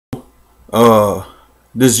Uh,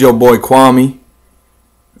 this is your boy Kwame.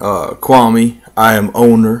 Kwame, I am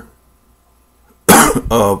owner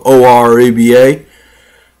of OREBA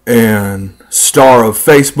and star of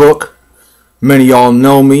Facebook. Many of y'all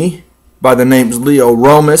know me by the names Leo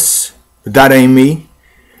Romas, but that ain't me.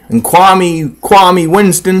 And Kwame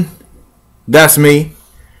Winston, that's me.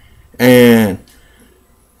 And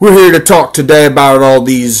we're here to talk today about all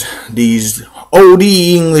these OD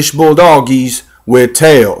English bulldoggies with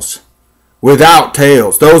tails. Without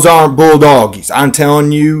tails. Those aren't bulldoggies. I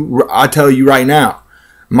tell you right now.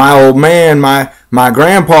 My old man, my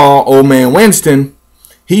grandpa, old man Winston,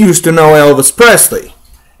 he used to know Elvis Presley.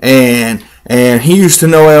 And he used to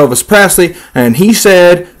know Elvis Presley, and he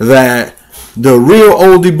said that the real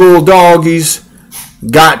oldie bulldoggies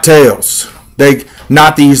got tails. They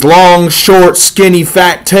not these long, short, skinny,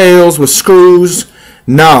 fat tails with screws.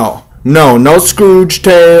 No Scrooge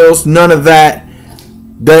tails, none of that.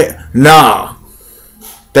 They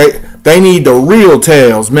need the real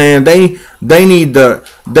tails, man. They need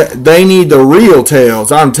the real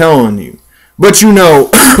tails, I'm telling you. But you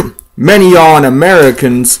know, many y'all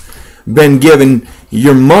Americans been giving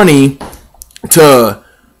your money to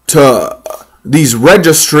these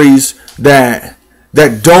registries that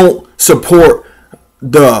don't support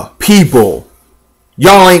the people.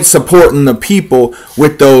 Y'all ain't supporting the people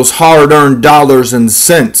with those hard-earned dollars and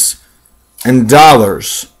cents and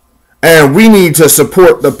dollars. And we need to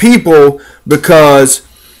support the people, because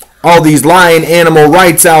all these lying animal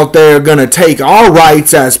rights out there are going to take our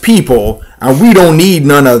rights as people, and we don't need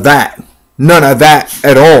none of that. None of that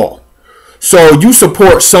at all. So you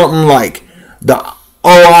support something like the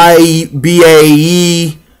OIBAE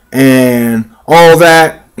and all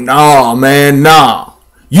that? Nah, man, nah.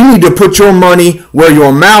 You need to put your money where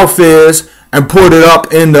your mouth is and put it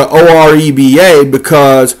up in the OREBA,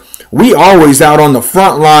 because we always out on the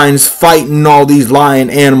front lines fighting all these lying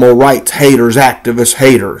animal rights haters, activist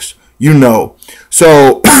haters, you know.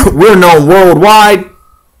 So we're known worldwide.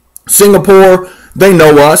 Singapore, they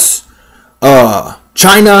know us.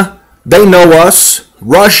 China, they know us.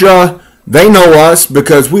 Russia, they know us,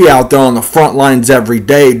 because we out there on the front lines every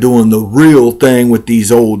day doing the real thing with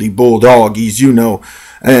these oldie bulldoggies, you know.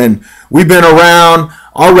 And we've been around,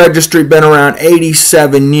 our registry been around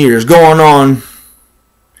 87 years, going on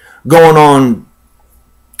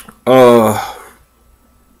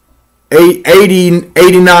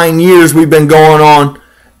 89 years we've been going on,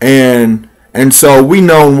 and so we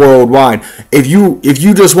known worldwide. If you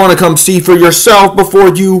just want to come see for yourself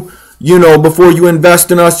before you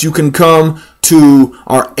invest in us, you can come to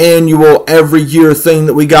our annual every year thing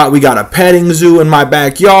that we got. We got a petting zoo in my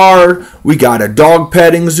backyard. We got a dog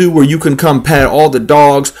petting zoo where you can come pet all the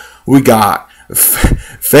dogs. We got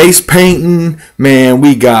face painting, man.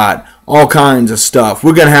 We got all kinds of stuff.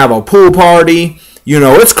 We're gonna have a pool party. You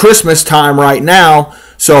know, it's Christmas time right now,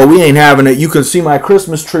 so we ain't having it. You can see my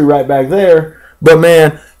Christmas tree right back there. But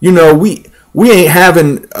man, you know, we ain't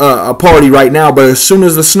having a party right now, but as soon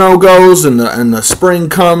as the snow goes and the spring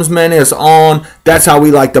comes, man, it's on. That's how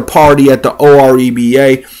we like to party at the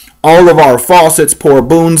OREBA. All of our faucets pour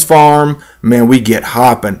Boone's Farm. Man, we get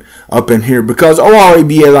hopping up in here, because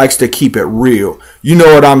OREBA likes to keep it real. You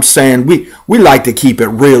know what I'm saying? We like to keep it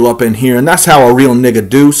real up in here, and that's how a real nigga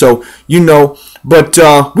do. So, you know, but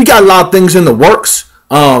we got a lot of things in the works.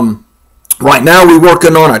 Right now we're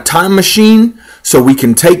working on a time machine, so we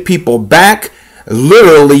can take people back,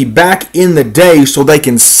 literally back in the day, so they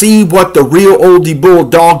can see what the real oldie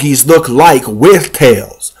bulldoggies look like with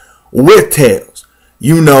tails. With tails.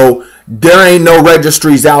 You know, there ain't no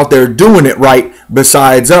registries out there doing it right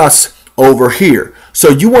besides us over here. So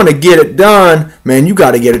you want to get it done, man, you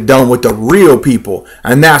got to get it done with the real people,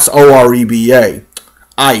 and that's OREBA.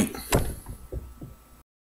 Aight.